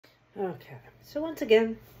Okay, so once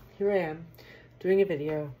again, here I am doing a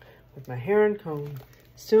video with my hair uncombed,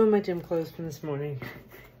 still in my gym clothes from this morning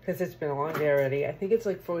because it's been a long day already. I think it's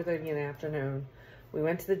like 4:30 in the afternoon. We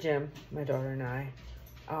went to the gym, my daughter and I.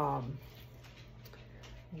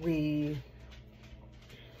 We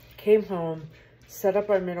came home, set up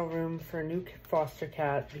our middle room for a new foster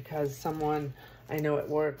cat because someone I know at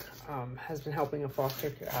work has been helping a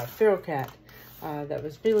foster feral cat that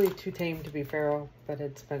was really too tame to be feral, but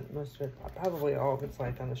had spent most of it, probably all of its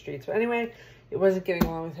life on the streets. But anyway, it wasn't getting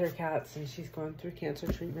along with her cats, and she's going through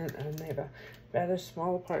cancer treatment, and they have a rather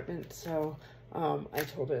small apartment, so I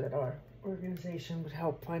told her that our organization would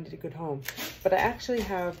help find it a good home. But I actually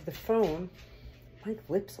have the phone, my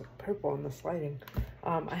lips look purple in this lighting.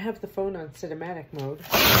 I have the phone on cinematic mode,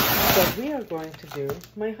 so we are going to do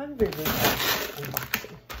my Hungryroot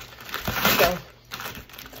unboxing. So,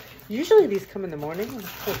 usually these come in the morning,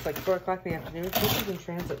 so it's like 4 o'clock in the afternoon. This is in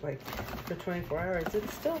transit like for 24 hours.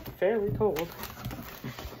 It's still fairly cold.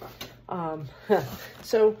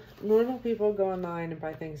 So normal people go online and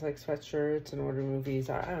buy things like sweatshirts and order movies.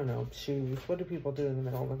 I don't know, shoes. What do people do in the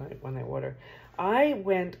middle of the night when they order? I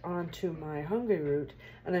went onto my Hungryroot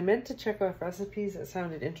and I meant to check off recipes that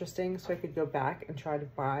sounded interesting so I could go back and try to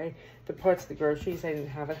buy the parts of the groceries I didn't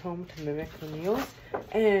have at home to mimic the meals.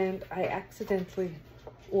 And I accidentally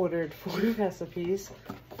ordered 4 recipes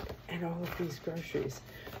and all of these groceries.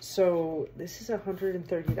 So this is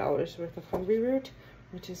 $130 worth of Hungryroot,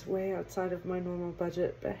 which is way outside of my normal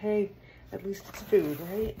budget, but hey, at least it's food,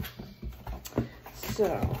 right?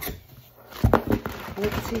 So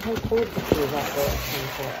let's see how cold this is after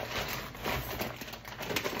 24 hours.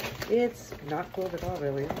 It's not cold at all,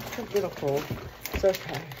 really. It's a little cold. It's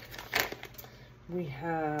okay. We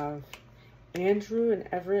have Andrew and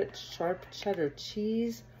Everett sharp cheddar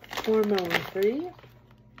cheese, hormone-free.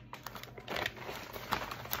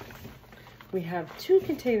 We have 2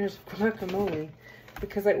 containers of guacamole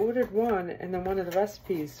because I ordered one and then one of the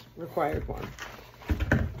recipes required one.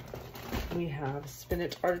 We have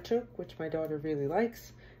spinach artichoke, which my daughter really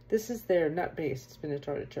likes. This is their nut-based spinach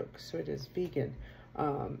artichoke, so it is vegan.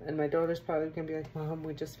 And my daughter's probably gonna be like, Mom,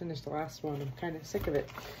 we just finished the last one. I'm kind of sick of it.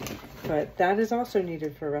 But that is also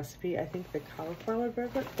needed for a recipe. I think the cauliflower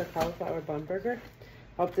burger, the cauliflower bun burger.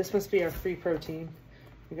 Oh, this must be our free protein.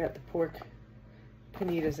 We got the pork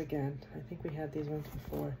panitas again. I think we had these ones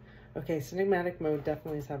before. Okay, cinematic mode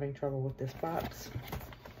definitely is having trouble with this box.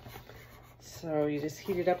 So you just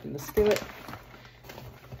heat it up in the skillet.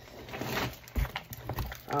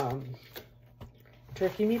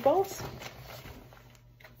 Turkey meatballs.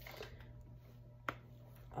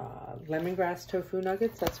 Lemongrass tofu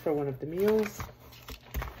nuggets, that's for one of the meals.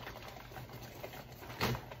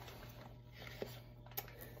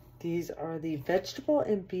 These are the vegetable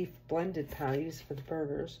and beef blended patties for the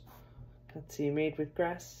burgers. Let's see, made with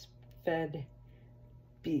grass-fed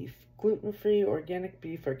beef, gluten-free, organic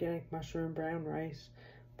beef, organic mushroom, brown rice,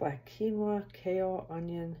 black quinoa, kale,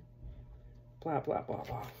 onion, blah, blah, blah,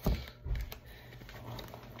 blah.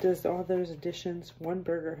 Does all those additions, one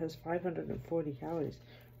burger has 540 calories.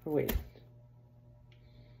 Oh, wait.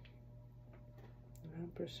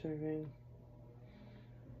 Per serving.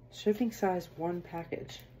 Serving size 1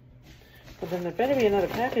 package. Well, then there better be another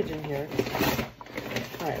package in here.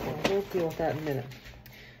 Alright, well, we'll deal with that in a minute.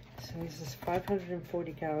 So this is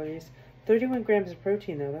 540 calories. 31 grams of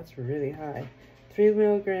protein, though. That's really high. 3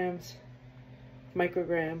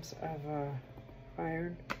 micrograms of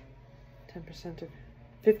iron.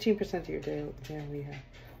 15% of your daily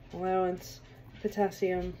allowance.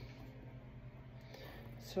 Potassium.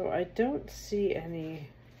 So I don't see any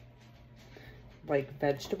like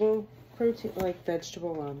vegetable protein, like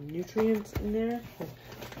vegetable nutrients in there.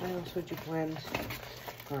 What else would you blend?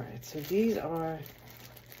 All right, so these are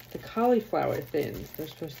the cauliflower thins. They're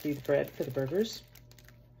supposed to be the bread for the burgers.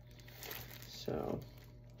 So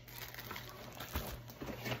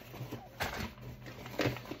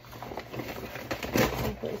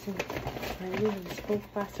this whole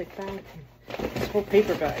plastic bag, this whole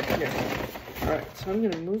paper bag here. All right, so I'm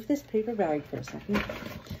gonna move this paper bag for a second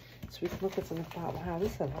so we can look what's in the pot. Wow,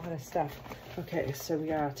 this is a lot of stuff. Okay, so we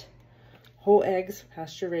got whole eggs,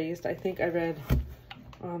 pasture raised. I think I read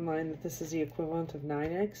online that this is the equivalent of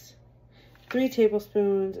 9 eggs. 3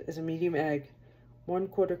 tablespoons is a medium egg.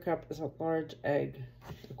 1/4 cup is a large egg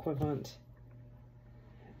equivalent.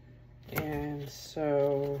 And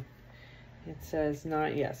so it says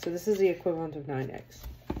not yet. So this is the equivalent of 9 eggs.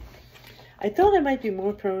 I thought I might be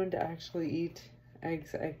more prone to actually eat egg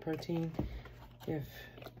protein if,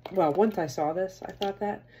 well, once I saw this, I thought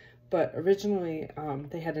that, But originally,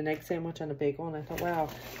 they had an egg sandwich on a bagel, and I thought, wow,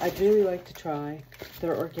 I'd really like to try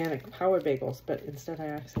their organic power bagels, but instead I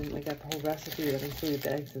accidentally got the whole recipe that included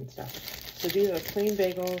the eggs and stuff. So these are plain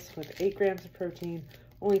bagels with 8 grams of protein,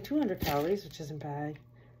 only 200 calories, which isn't bad,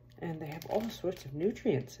 and they have all sorts of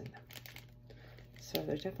nutrients in them. So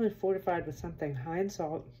they're definitely fortified with something high in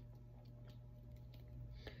salt.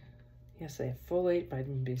 Yes, they have folate,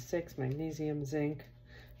 vitamin B6, magnesium, zinc,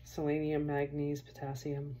 selenium, manganese,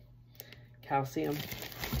 potassium, calcium.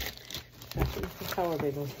 That's what the power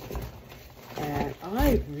bagels. And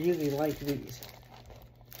I really like these.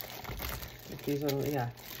 Like these are, yeah.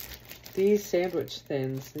 These sandwich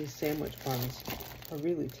thins, these sandwich buns are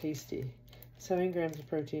really tasty. 7 grams of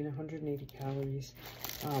protein, 180 calories.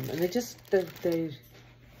 And they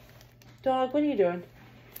dog, what are you doing?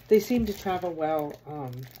 They seem to travel well,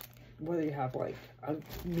 whether you have like a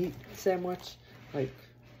meat sandwich, like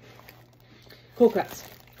cold cuts,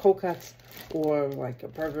 or like a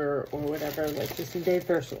burger or whatever, like just in day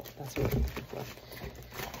versatile. That's what I'm looking for.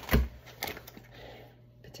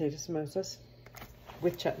 Potato samosas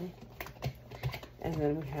with chutney. And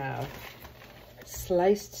then we have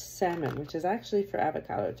sliced salmon, which is actually for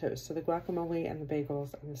avocado toast. So the guacamole and the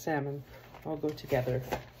bagels and the salmon all go together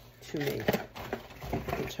to make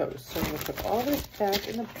the toast. So I'm going to put all this back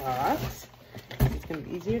in the box. It's going to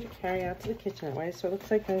be easier to carry out to the kitchen that way. So it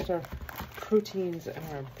looks like those are proteins and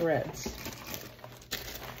our breads.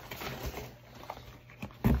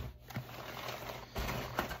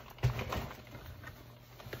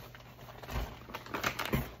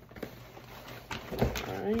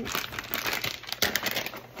 Alright.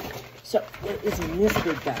 So what is in this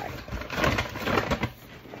big bag?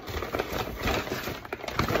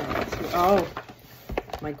 Oh,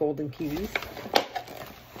 my golden kiwis.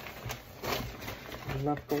 I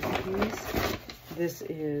love golden kiwis. This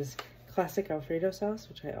is classic Alfredo sauce,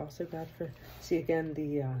 which I also got for, see again,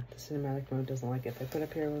 the cinematic mode doesn't like it. If I put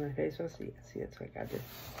up here with my face, see, it's like I did.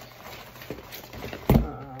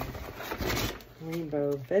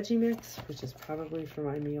 Rainbow veggie mix, which is probably for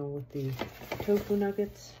my meal with the tofu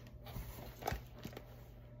nuggets.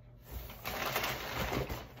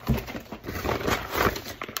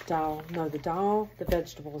 The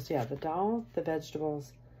vegetables, yeah, the dal, the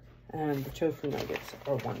vegetables, and the tofu nuggets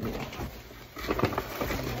are one meal.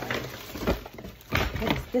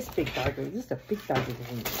 What is this big bag? This is a big bag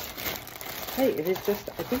of wheat. Hey, it is just,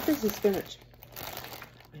 I think this is spinach.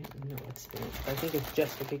 I don't know it's spinach, but I think it's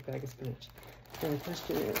just a big bag of spinach. And the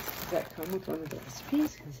question is, does that come with one of the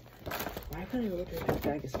recipes? Because why would I order a big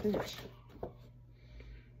bag of spinach?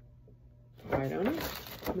 I don't know.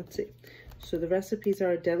 Let's see. So the recipes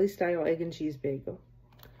are a deli-style egg and cheese bagel.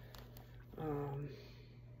 I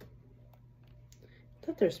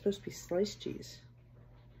thought they were supposed to be sliced cheese.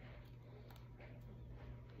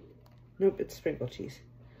 Nope, it's sprinkled cheese.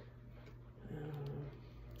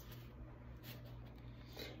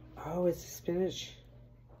 Oh, it's the spinach.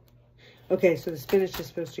 Okay, so the spinach is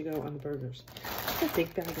supposed to go on the burgers. It's a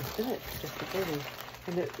big bag of spinach, just the burgers.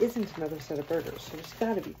 And there isn't another set of burgers, so there's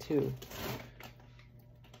got to be two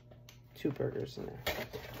burgers in there.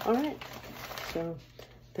 All right, so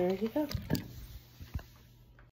there you go.